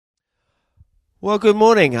Well, good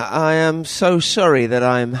morning. I am so sorry that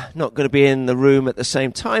I'm not going to be in the room at the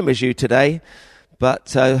same time as you today, but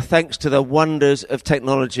thanks to the wonders of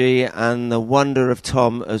technology and the wonder of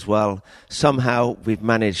Tom as well, somehow we've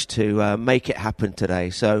managed to make it happen today.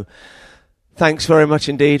 So thanks very much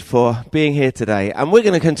indeed for being here today. And we're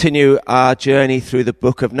going to continue our journey through the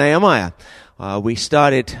book of Nehemiah. We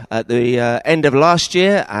started at the end of last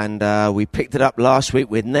year, and we picked it up last week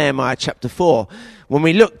with Nehemiah chapter 4, when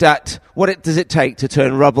we looked at what does it take to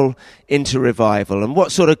turn rubble into revival, and what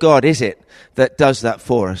sort of God is it that does that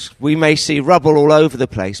for us. We may see rubble all over the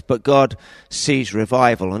place, but God sees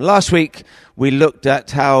revival. And last week we looked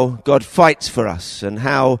at how God fights for us, and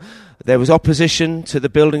how there was opposition to the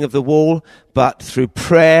building of the wall, but through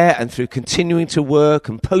prayer and through continuing to work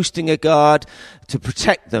and posting a guard to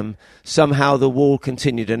protect them, somehow the wall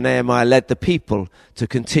continued, and Nehemiah led the people to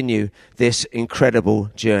continue this incredible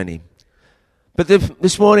journey. But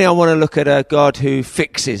this morning I want to look at a God who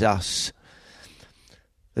fixes us.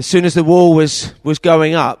 As soon as the wall was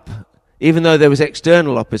going up, even though there was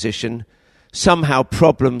external opposition, somehow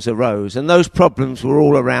problems arose, and those problems were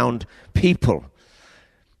all around people.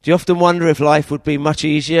 Do you often wonder if life would be much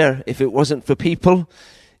easier if it wasn't for people?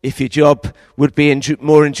 If your job would be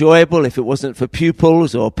more enjoyable if it wasn't for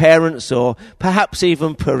pupils or parents or perhaps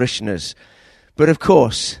even parishioners? But of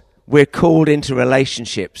course, we're called into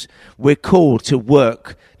relationships. We're called to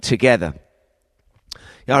work together.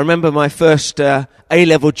 I remember my first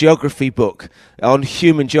A-level geography book on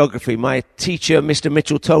human geography. My teacher, Mr.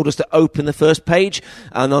 Mitchell, told us to open the first page,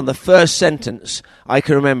 and on the first sentence, I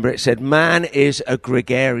can remember it said, "Man is a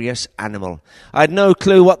gregarious animal." I had no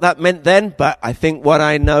clue what that meant then, but I think what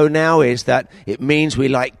I know now is that it means we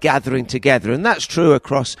like gathering together, and that's true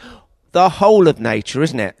across the whole of nature,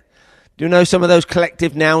 isn't it? Do you know some of those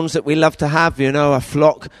collective nouns that we love to have? You know, a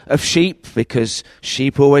flock of sheep, because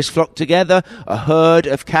sheep always flock together. A herd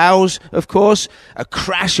of cows, of course. A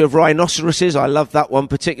crash of rhinoceroses. I love that one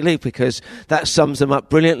particularly because that sums them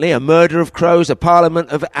up brilliantly. A murder of crows. A parliament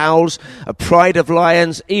of owls. A pride of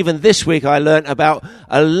lions. Even this week I learnt about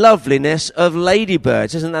a loveliness of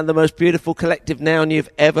ladybirds. Isn't that the most beautiful collective noun you've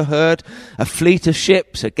ever heard? A fleet of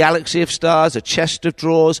ships. A galaxy of stars. A chest of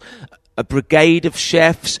drawers. A brigade of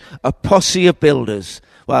chefs, a posse of builders.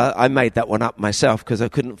 Well, I made that one up myself because I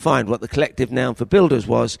couldn't find what the collective noun for builders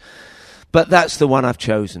was. But that's the one I've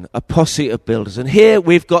chosen, a posse of builders. And here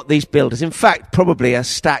we've got these builders, in fact, probably a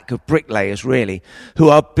stack of bricklayers, really, who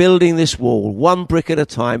are building this wall, one brick at a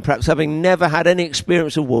time, perhaps having never had any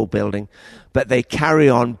experience of wall building, but they carry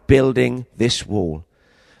on building this wall.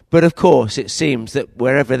 But of course, it seems that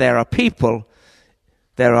wherever there are people,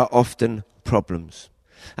 there are often problems.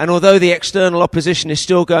 And although the external opposition is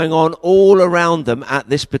still going on all around them at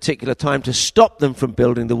this particular time to stop them from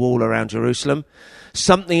building the wall around Jerusalem,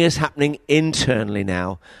 something is happening internally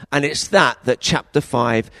now. And it's that chapter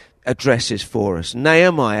 5 addresses for us.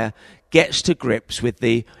 Nehemiah gets to grips with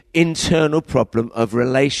the internal problem of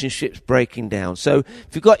relationships breaking down. So if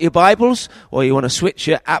you've got your Bibles or you want to switch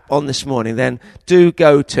your app on this morning, then do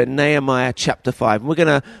go to Nehemiah chapter 5. And we're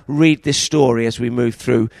going to read this story as we move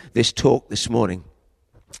through this talk this morning.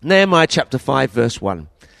 Nehemiah chapter 5 verse 1.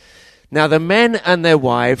 Now the men and their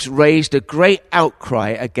wives raised a great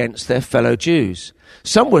outcry against their fellow Jews.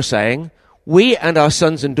 Some were saying, "We and our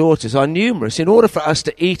sons and daughters are numerous. In order for us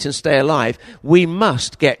to eat and stay alive, we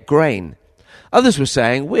must get grain." Others were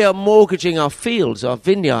saying, "We are mortgaging our fields, our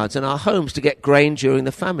vineyards and our homes to get grain during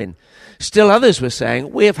the famine." Still others were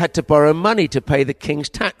saying, "We have had to borrow money to pay the king's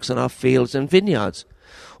tax on our fields and vineyards.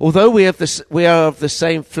 Although we are of the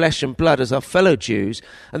same flesh and blood as our fellow Jews,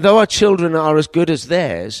 and though our children are as good as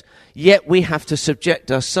theirs, yet we have to subject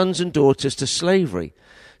our sons and daughters to slavery.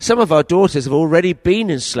 Some of our daughters have already been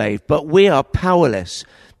enslaved, but we are powerless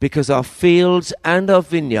because our fields and our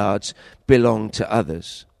vineyards belong to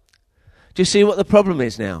others." Do you see what the problem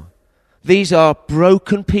is now? These are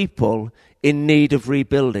broken people in need of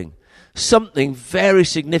rebuilding. Something very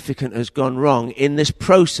significant has gone wrong in this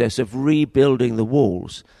process of rebuilding the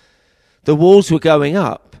walls. The walls were going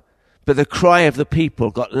up, but the cry of the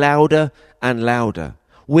people got louder and louder.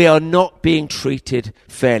 We are not being treated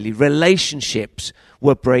fairly. Relationships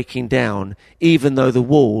were breaking down, even though the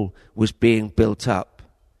wall was being built up.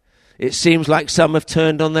 It seems like some have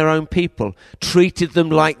turned on their own people, treated them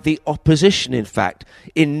like the opposition, in fact,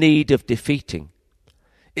 in need of defeating.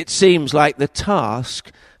 It seems like the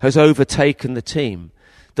task has overtaken the team,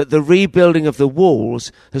 that the rebuilding of the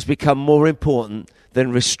walls has become more important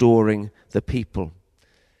than restoring the people.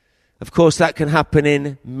 Of course, that can happen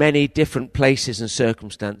in many different places and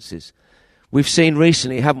circumstances. We've seen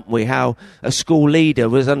recently, haven't we, how a school leader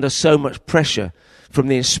was under so much pressure from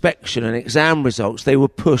the inspection and exam results, they were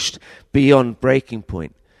pushed beyond breaking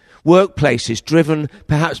point. Workplaces driven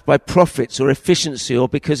perhaps by profits or efficiency or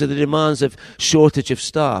because of the demands of shortage of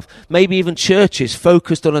staff. Maybe even churches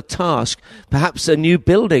focused on a task, perhaps a new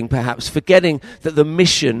building, perhaps forgetting that the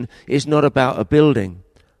mission is not about a building.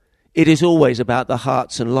 It is always about the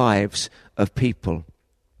hearts and lives of people.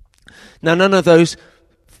 Now, none of those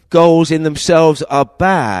goals in themselves are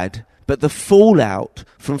bad, but the fallout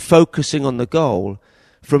from focusing on the goal,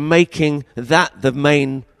 from making that the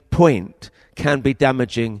main point, can be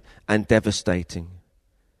damaging and devastating.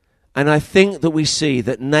 And I think that we see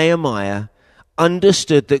that Nehemiah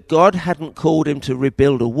understood that God hadn't called him to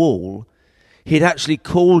rebuild a wall. He'd actually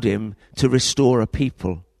called him to restore a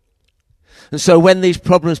people. And so when these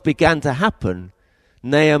problems began to happen,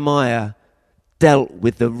 Nehemiah dealt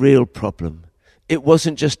with the real problem. It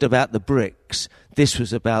wasn't just about the bricks. This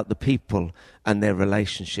was about the people and their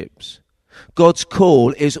relationships. God's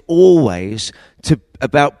call is always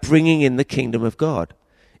about bringing in the kingdom of God.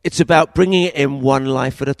 It's about bringing it in one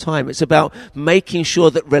life at a time. It's about making sure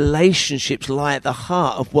that relationships lie at the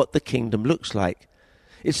heart of what the kingdom looks like.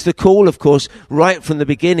 It's the call, of course, right from the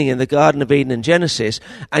beginning in the Garden of Eden in Genesis,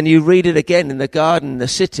 and you read it again in the garden, in the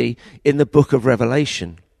city, in the book of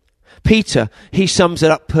Revelation. Peter, he sums it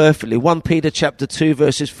up perfectly. 1 Peter chapter 2,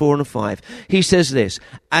 verses 4 and 5. He says this,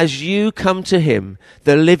 "As you come to him,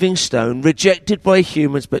 the living stone, rejected by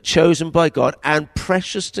humans but chosen by God and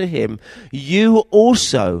precious to him, you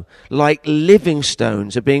also, like living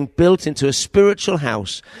stones, are being built into a spiritual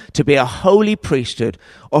house to be a holy priesthood,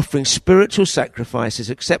 offering spiritual sacrifices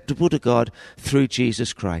acceptable to God through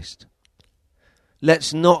Jesus Christ."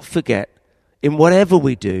 Let's not forget, in whatever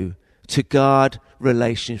we do, to guard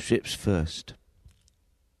relationships first.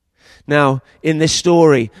 Now, in this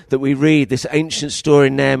story that we read, this ancient story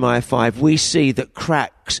in Nehemiah 5, we see that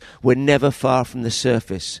cracks were never far from the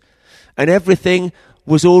surface. And everything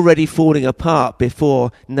was already falling apart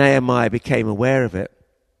before Nehemiah became aware of it.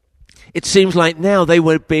 It seems like now they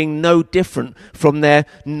were being no different from their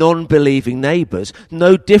non-believing neighbors,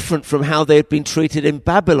 no different from how they had been treated in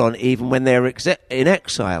Babylon even when they were in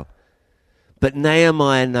exile. But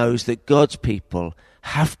Nehemiah knows that God's people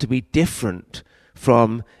have to be different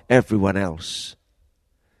from everyone else.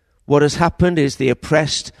 What has happened is the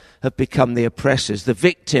oppressed have become the oppressors. The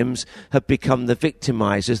victims have become the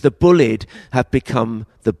victimizers. The bullied have become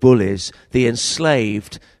the bullies. The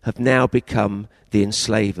enslaved have now become the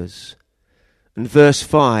enslavers. And verse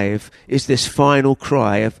 5 is this final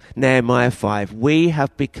cry of Nehemiah 5. We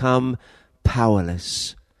have become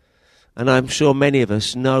powerless. And I'm sure many of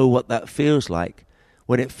us know what that feels like,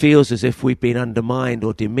 when it feels as if we've been undermined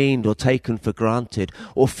or demeaned or taken for granted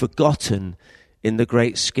or forgotten in the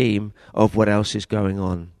great scheme of what else is going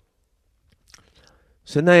on.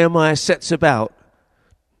 So Nehemiah sets about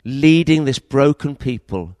leading this broken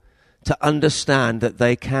people to understand that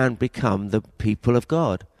they can become the people of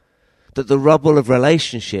God, that the rubble of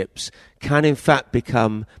relationships can in fact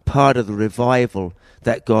become part of the revival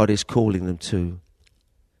that God is calling them to.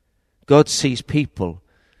 God sees people,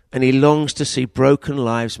 and he longs to see broken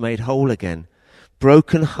lives made whole again,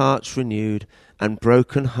 broken hearts renewed, and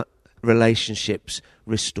broken relationships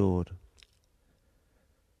restored.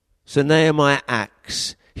 So Nehemiah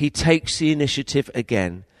acts. He takes the initiative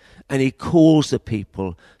again, and he calls the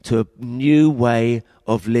people to a new way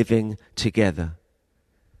of living together.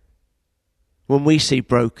 When we see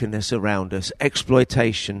brokenness around us,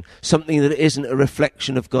 exploitation, something that isn't a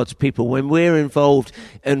reflection of God's people, when we're involved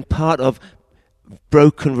in part of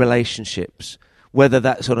broken relationships, whether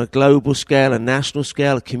that's on a global scale, a national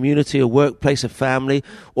scale, a community, a workplace, a family,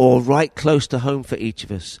 or right close to home for each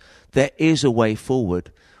of us, there is a way forward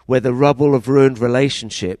where the rubble of ruined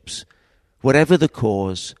relationships, whatever the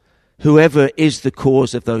cause, whoever is the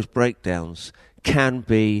cause of those breakdowns, can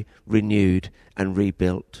be renewed and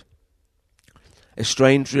rebuilt.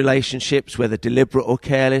 Estranged relationships, whether deliberate or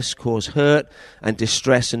careless, cause hurt and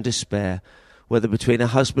distress and despair, whether between a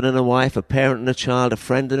husband and a wife, a parent and a child, a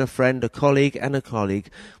friend and a friend, a colleague and a colleague.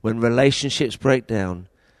 When relationships break down,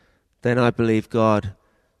 then I believe God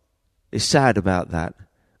is sad about that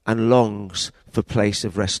and longs for a place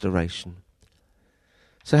of restoration.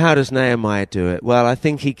 So how does Nehemiah do it? Well, I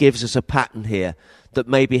think he gives us a pattern here that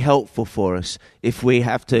may be helpful for us if we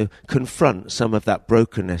have to confront some of that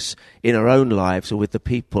brokenness in our own lives or with the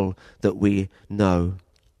people that we know.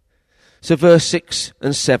 So verse 6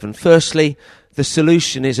 and 7. Firstly, the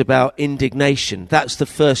solution is about indignation. That's the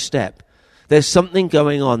first step. There's something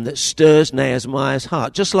going on that stirs Nehemiah's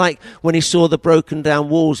heart. Just like when he saw the broken down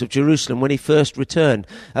walls of Jerusalem when he first returned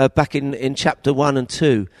back in chapter 1 and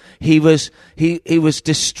 2. He was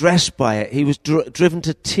distressed by it. He was driven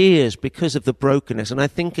to tears because of the brokenness. And I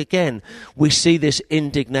think, again, we see this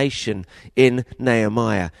indignation in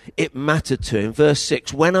Nehemiah. It mattered to him. Verse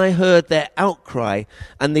 6, when I heard their outcry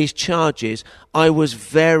and these charges, I was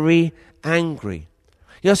very angry.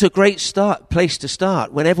 That's a great place to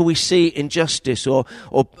start. Whenever we see injustice or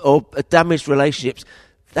damaged relationships,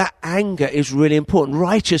 that anger is really important.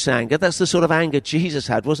 Righteous anger, that's the sort of anger Jesus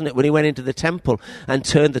had, wasn't it, when he went into the temple and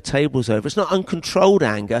turned the tables over. It's not uncontrolled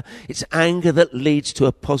anger. It's anger that leads to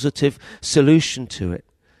a positive solution to it.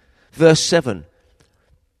 Verse 7,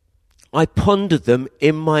 I pondered them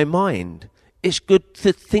in my mind. It's good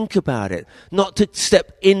to think about it, not to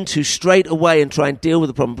step into straight away and try and deal with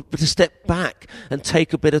the problem, but to step back and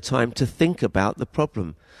take a bit of time to think about the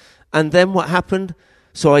problem. And then what happened?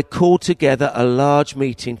 So I called together a large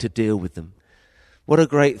meeting to deal with them. What a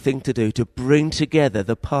great thing to do, to bring together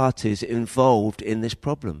the parties involved in this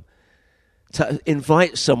problem. To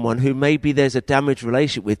invite someone who maybe there's a damaged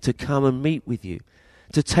relationship with to come and meet with you,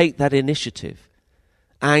 to take that initiative.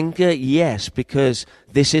 Anger, yes, because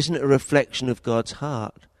this isn't a reflection of God's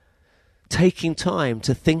heart. Taking time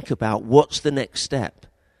to think about what's the next step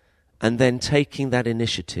and then taking that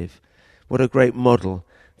initiative. What a great model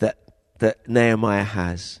that Nehemiah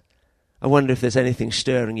has. I wonder if there's anything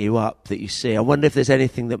stirring you up that you see. I wonder if there's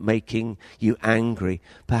anything that's making you angry.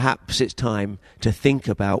 Perhaps it's time to think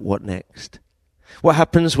about what next. What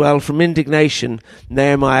happens? Well, from indignation,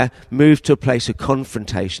 Nehemiah moved to a place of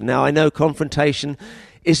confrontation. Now, I know confrontation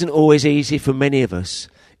isn't always easy for many of us.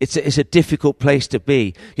 It's a difficult place to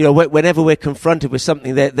be. You know, whenever we're confronted with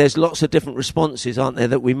something, there's lots of different responses, aren't there,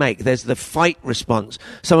 that we make. There's the fight response.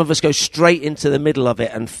 Some of us go straight into the middle of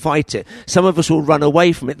it and fight it. Some of us will run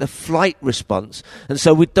away from it, the flight response. And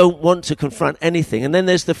so we don't want to confront anything. And then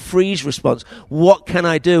there's the freeze response. What can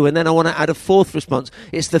I do? And then I want to add a fourth response.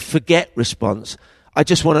 It's the forget response.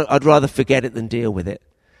 I'd rather forget it than deal with it.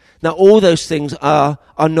 Now, all those things are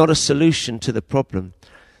not a solution to the problem.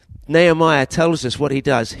 Nehemiah tells us what he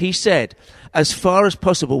does. He said, as far as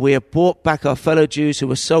possible, we have brought back our fellow Jews who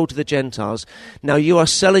were sold to the Gentiles. Now you are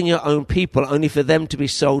selling your own people only for them to be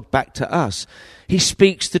sold back to us. He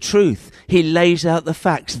speaks the truth. He lays out the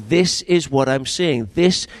facts. This is what I'm seeing.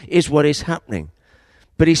 This is what is happening.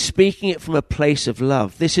 But he's speaking it from a place of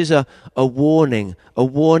love. This is a warning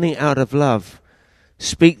out of love.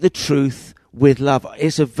 Speak the truth with love.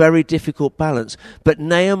 It's a very difficult balance. But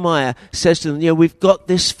Nehemiah says to them, we've got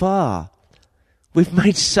this far. We've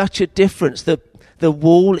made such a difference. The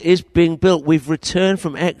wall is being built. We've returned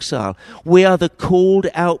from exile. We are the called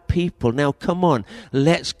out people. Now come on,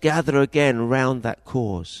 let's gather again round that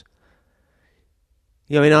cause.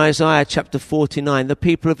 In Isaiah chapter 49, the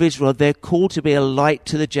people of Israel, they're called to be a light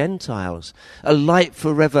to the Gentiles, a light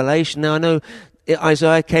for revelation. Now I know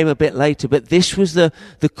Isaiah came a bit later, but this was the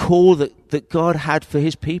call that God had for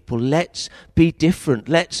his people. Let's be different.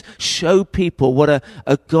 Let's show people what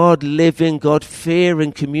a God-living,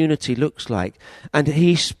 God-fearing community looks like. And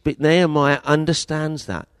Nehemiah understands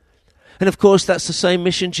that. And of course, that's the same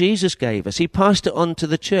mission Jesus gave us. He passed it on to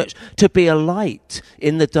the church to be a light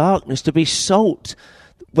in the darkness, to be salt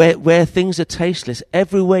where things are tasteless.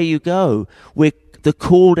 Everywhere you go, we're the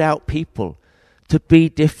called out people to be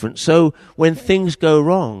different. So when things go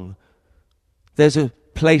wrong, there's a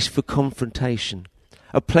place for confrontation,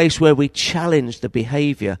 a place where we challenge the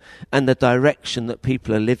behavior and the direction that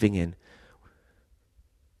people are living in.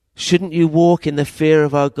 Shouldn't you walk in the fear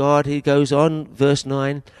of our God, he goes on, verse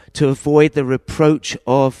 9, to avoid the reproach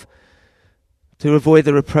of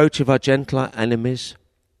our gentle enemies?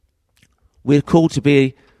 We're called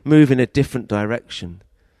to move in a different direction.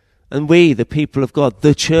 And we, the people of God,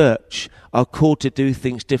 the church, are called to do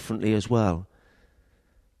things differently as well.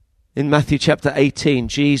 In Matthew chapter 18,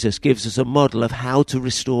 Jesus gives us a model of how to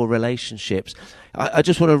restore relationships. I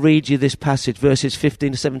just want to read you this passage, verses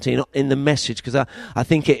 15 to 17, in the Message, because I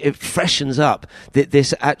think it freshens up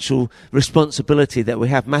this actual responsibility that we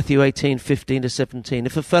have. Matthew 18, 15 to 17.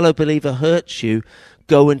 If a fellow believer hurts you,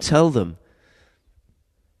 go and tell them.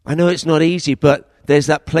 I know it's not easy, but there's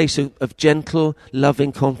that place of gentle,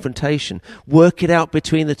 loving confrontation. Work it out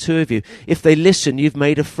between the two of you. If they listen, you've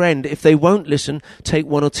made a friend. If they won't listen, take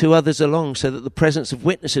one or two others along so that the presence of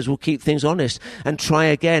witnesses will keep things honest, and try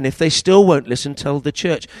again. If they still won't listen, tell the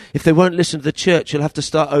church. If they won't listen to the church, you'll have to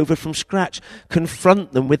start over from scratch.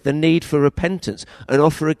 Confront them with the need for repentance and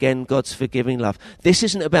offer again God's forgiving love. This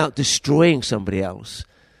isn't about destroying somebody else.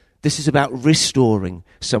 This is about restoring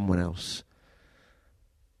someone else.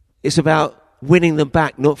 It's about winning them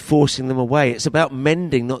back, not forcing them away. It's about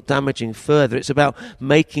mending, not damaging further. It's about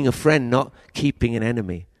making a friend, not keeping an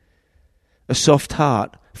enemy. A soft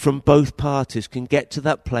heart from both parties can get to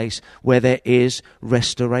that place where there is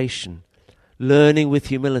restoration. Learning with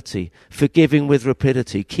humility, forgiving with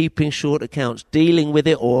rapidity, keeping short accounts, dealing with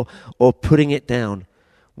it or putting it down.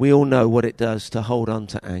 We all know what it does to hold on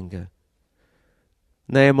to anger.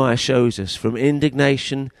 Nehemiah shows us from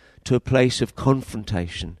indignation to a place of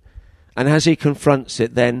confrontation. And as he confronts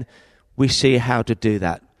it, then we see how to do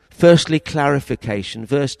that. Firstly, clarification.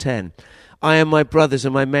 Verse 10. I and my brothers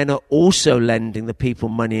and my men are also lending the people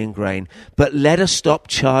money and grain, but let us stop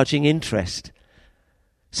charging interest.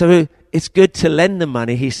 So it's good to lend the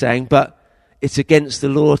money, he's saying, but it's against the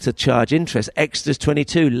law to charge interest. Exodus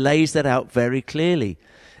 22 lays that out very clearly.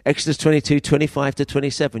 Exodus 22, 25 to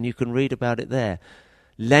 27, you can read about it there.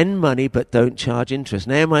 Lend money, but don't charge interest.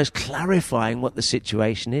 Nehemiah is clarifying what the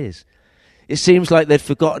situation is. It seems like they'd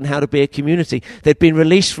forgotten how to be a community. They'd been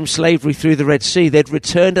released from slavery through the Red Sea. They'd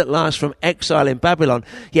returned at last from exile in Babylon.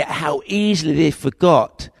 Yet how easily they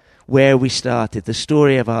forgot where we started, the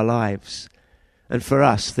story of our lives. And for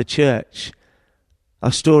us, the church,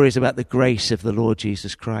 our story is about the grace of the Lord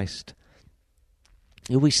Jesus Christ.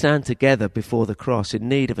 We stand together before the cross in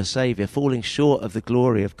need of a Saviour, falling short of the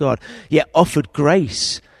glory of God, yet offered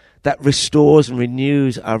grace that restores and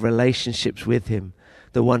renews our relationships with him,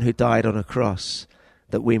 the one who died on a cross,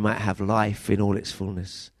 that we might have life in all its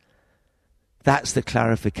fullness. That's the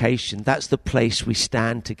clarification. That's the place we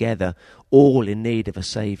stand together, all in need of a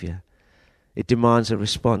Saviour. It demands a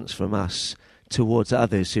response from us towards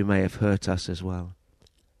others who may have hurt us as well.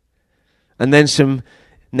 And then some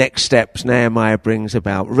next steps Nehemiah brings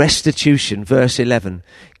about. Restitution, verse 11.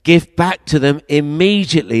 Give back to them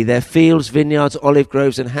immediately their fields, vineyards, olive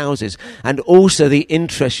groves and houses, and also the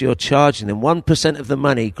interest you're charging them. 1% of the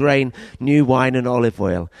money, grain, new wine and olive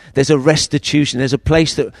oil. There's a restitution. There's a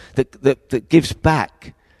place that gives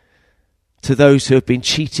back to those who have been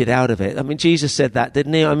cheated out of it. I mean, Jesus said that,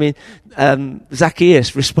 didn't he? I mean,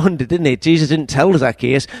 Zacchaeus responded, didn't he? Jesus didn't tell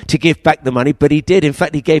Zacchaeus to give back the money, but he did. In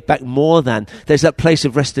fact, he gave back more than. There's that place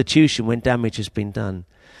of restitution when damage has been done.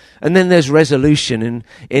 And then there's resolution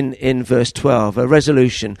in verse 12, a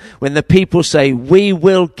resolution. When the people say, we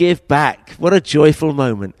will give back. What a joyful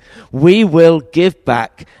moment. We will give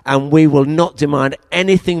back and we will not demand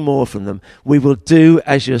anything more from them. We will do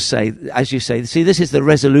as you say. See, this is the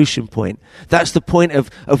resolution point. That's the point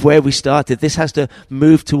of where we started. This has to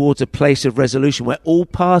move towards a place of resolution where all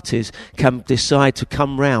parties can decide to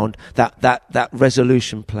come round that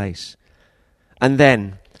resolution place. And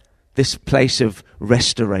then this place of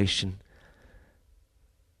restoration.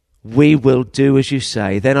 We will do as you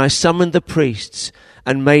say. Then I summoned the priests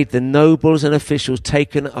and made the nobles and officials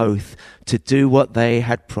take an oath to do what they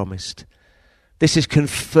had promised. This is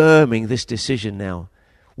confirming this decision now.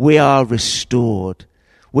 We are restored.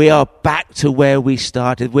 We are back to where we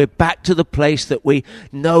started. We're back to the place that we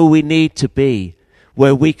know we need to be,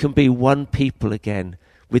 where we can be one people again,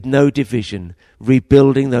 with no division,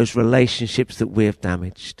 rebuilding those relationships that we have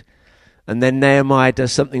damaged. And then Nehemiah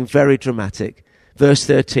does something very dramatic. Verse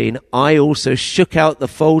 13, I also shook out the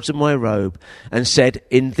folds of my robe and said,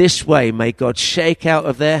 in this way may God shake out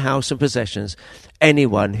of their house and possessions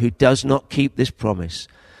anyone who does not keep this promise.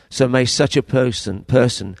 So may such a person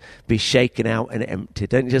be shaken out and emptied.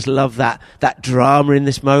 Don't you just love that drama in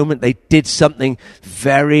this moment? They did something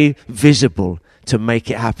very visible to make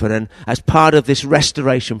it happen. And as part of this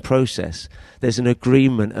restoration process, there's an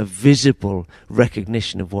agreement, a visible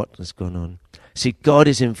recognition of what has gone on. See, God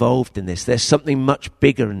is involved in this. There's something much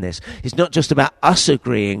bigger in this. It's not just about us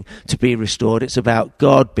agreeing to be restored. It's about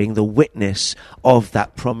God being the witness of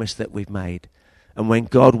that promise that we've made. And when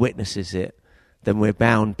God witnesses it, then we're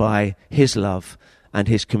bound by his love and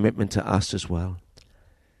his commitment to us as well.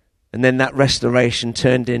 And then that restoration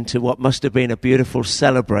turned into what must have been a beautiful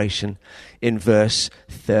celebration in verse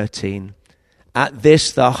 13. At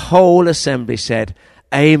this, the whole assembly said,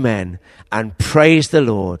 Amen, and praised the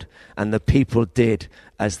Lord. And the people did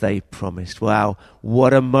as they promised. Wow,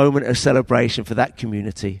 what a moment of celebration for that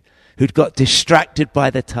community who'd got distracted by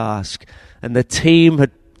the task. And the team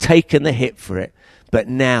had taken the hit for it. But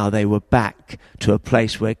now they were back to a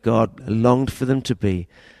place where God longed for them to be.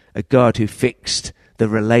 A God who fixed the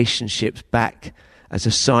relationships back as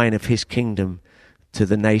a sign of his kingdom to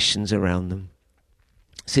the nations around them.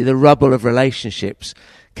 See, the rubble of relationships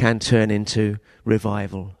can turn into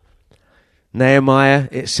revival. Nehemiah,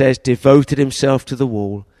 it says, devoted himself to the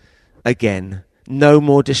wall. Again, no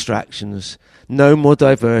more distractions, no more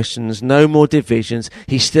diversions, no more divisions.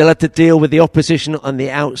 He still had to deal with the opposition on the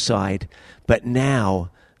outside, but now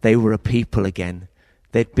They were a people again.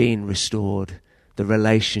 They'd been restored. The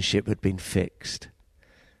relationship had been fixed.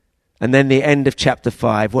 And then the end of chapter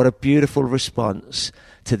 5, what a beautiful response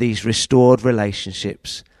to these restored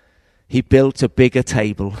relationships. He built a bigger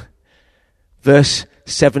table. Verse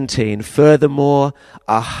 17, furthermore,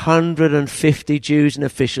 150 Jews and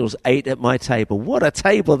officials ate at my table. What a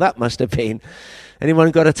table that must have been.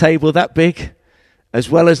 Anyone got a table that big? As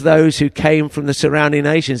well as those who came from the surrounding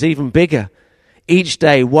nations, even bigger. Each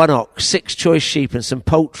day, 1 ox, 6 choice sheep, and some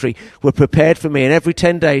poultry were prepared for me, and every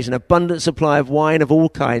 10 days an abundant supply of wine of all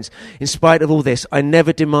kinds. In spite of all this, I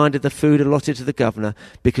never demanded the food allotted to the governor,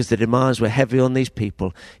 because the demands were heavy on these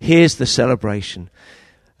people. Here's the celebration.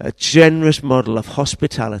 A generous model of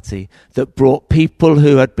hospitality that brought people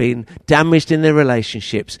who had been damaged in their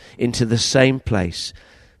relationships into the same place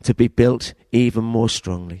to be built even more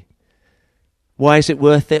strongly. Why is it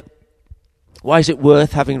worth it? Why is it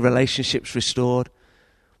worth having relationships restored?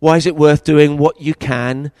 Why is it worth doing what you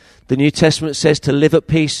can? The New Testament says to live at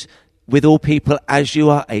peace with all people as you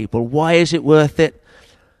are able. Why is it worth it?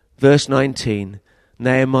 Verse 19,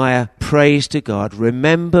 Nehemiah prays to God,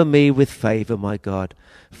 remember me with favor, my God,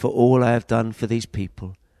 for all I have done for these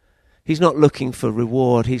people. He's not looking for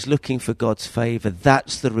reward. He's looking for God's favor.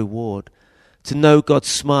 That's the reward. To know God's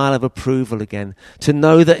smile of approval again, to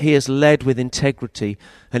know that he has led with integrity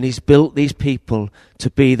and he's built these people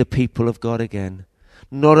to be the people of God again.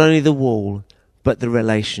 Not only the wall, but the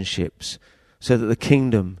relationships, so that the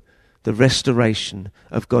kingdom, the restoration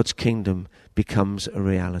of God's kingdom becomes a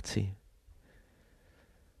reality.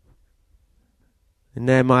 In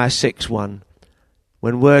Nehemiah 6:1,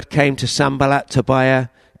 when word came to Sanballat, Tobiah,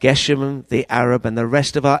 Geshem the Arab and the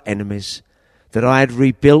rest of our enemies that I had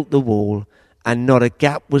rebuilt the wall, and not a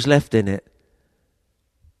gap was left in it.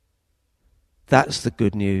 That's the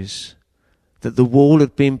good news. That the wall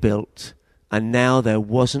had been built and now there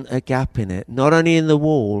wasn't a gap in it. Not only in the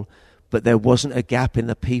wall, but there wasn't a gap in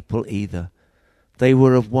the people either. They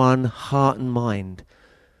were of one heart and mind.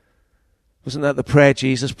 Wasn't that the prayer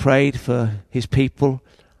Jesus prayed for his people?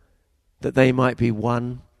 That they might be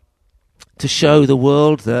one. To show the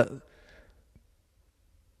world that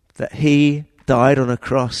he died on a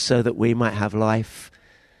cross so that we might have life,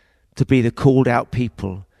 to be the called out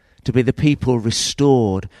people, to be the people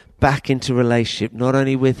restored back into relationship, not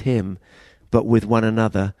only with him, but with one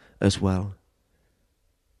another as well.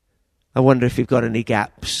 I wonder if you've got any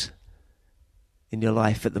gaps in your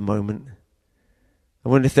life at the moment. I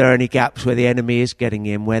wonder if there are any gaps where the enemy is getting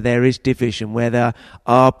in, where there is division, where there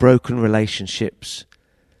are broken relationships.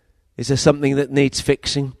 Is there something that needs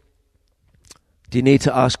fixing? Do you need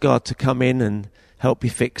to ask God to come in and help you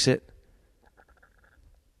fix it?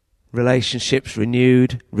 Relationships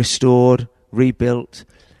renewed, restored, rebuilt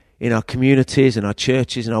in our communities, in our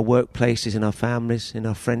churches, in our workplaces, in our families, in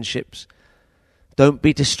our friendships. Don't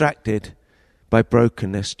be distracted by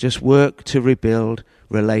brokenness. Just work to rebuild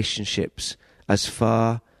relationships as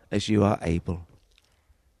far as you are able.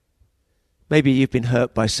 Maybe you've been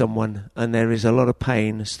hurt by someone and there is a lot of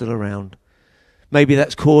pain still around. Maybe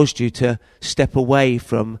that's caused you to step away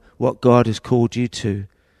from what God has called you to.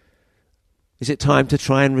 Is it time to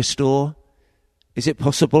try and restore? Is it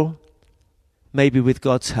possible? Maybe with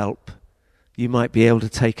God's help, you might be able to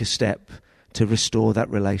take a step to restore that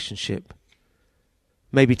relationship.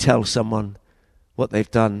 Maybe tell someone what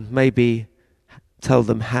they've done. Maybe tell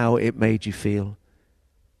them how it made you feel.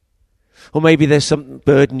 Or maybe there's some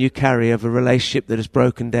burden you carry of a relationship that has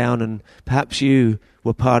broken down and perhaps you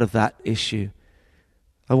were part of that issue.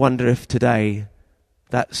 I wonder if today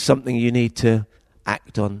that's something you need to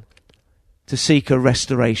act on, to seek a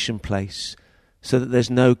restoration place so that there's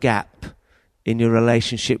no gap in your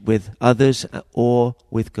relationship with others or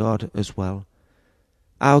with God as well.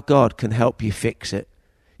 Our God can help you fix it.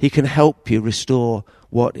 He can help you restore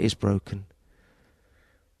what is broken.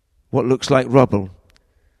 What looks like rubble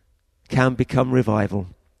can become revival.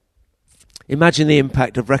 Imagine the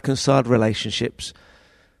impact of reconciled relationships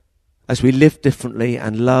as we live differently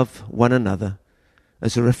and love one another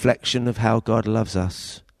as a reflection of how God loves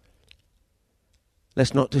us.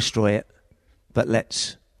 Let's not destroy it, but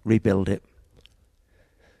let's rebuild it.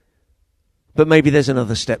 But maybe there's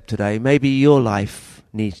another step today. Maybe your life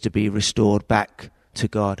needs to be restored back to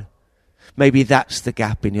God. Maybe that's the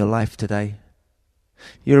gap in your life today.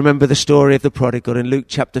 You remember the story of the prodigal in Luke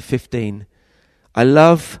chapter 15. I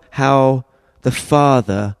love how the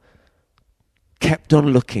father kept on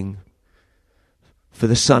looking for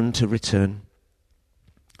the son to return.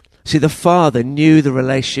 See, the father knew the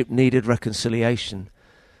relationship needed reconciliation,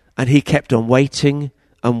 and he kept on waiting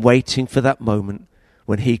and waiting for that moment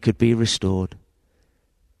when he could be restored.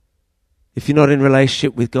 If you're not in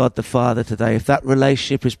relationship with God the Father today, if that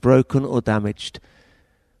relationship is broken or damaged,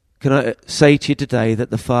 can I say to you today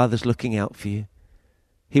that the Father's looking out for you?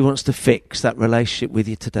 He wants to fix that relationship with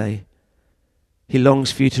you today. He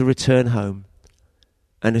longs for you to return home.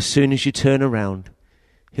 And as soon as you turn around,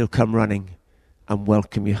 he'll come running and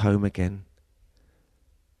welcome you home again.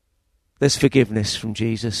 There's forgiveness from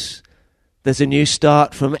Jesus. There's a new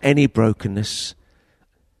start from any brokenness.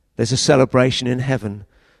 There's a celebration in heaven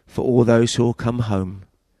for all those who will come home.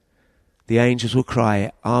 The angels will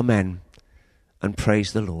cry, Amen, and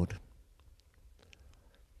praise the Lord.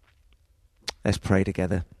 Let's pray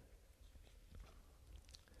together.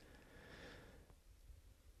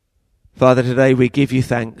 Father, today we give you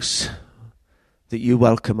thanks that you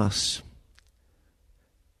welcome us,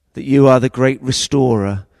 that you are the great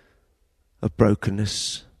restorer of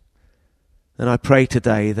brokenness. And I pray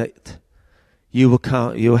today that you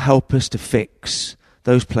will help us to fix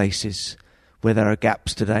those places where there are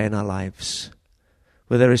gaps today in our lives,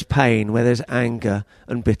 where there is pain, where there's anger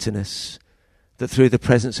and bitterness, that through the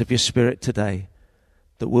presence of your Spirit today,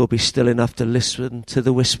 that we'll be still enough to listen to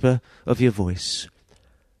the whisper of your voice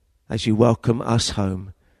as you welcome us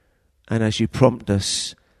home and as you prompt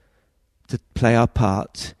us to play our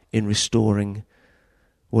part in restoring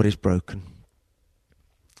what is broken.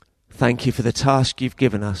 Thank you for the task you've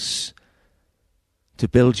given us to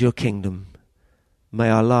build your kingdom. May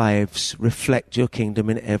our lives reflect your kingdom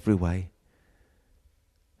in every way.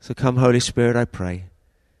 So come, Holy Spirit, I pray.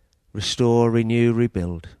 Restore, renew,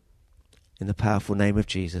 rebuild. In the powerful name of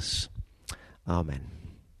Jesus. Amen.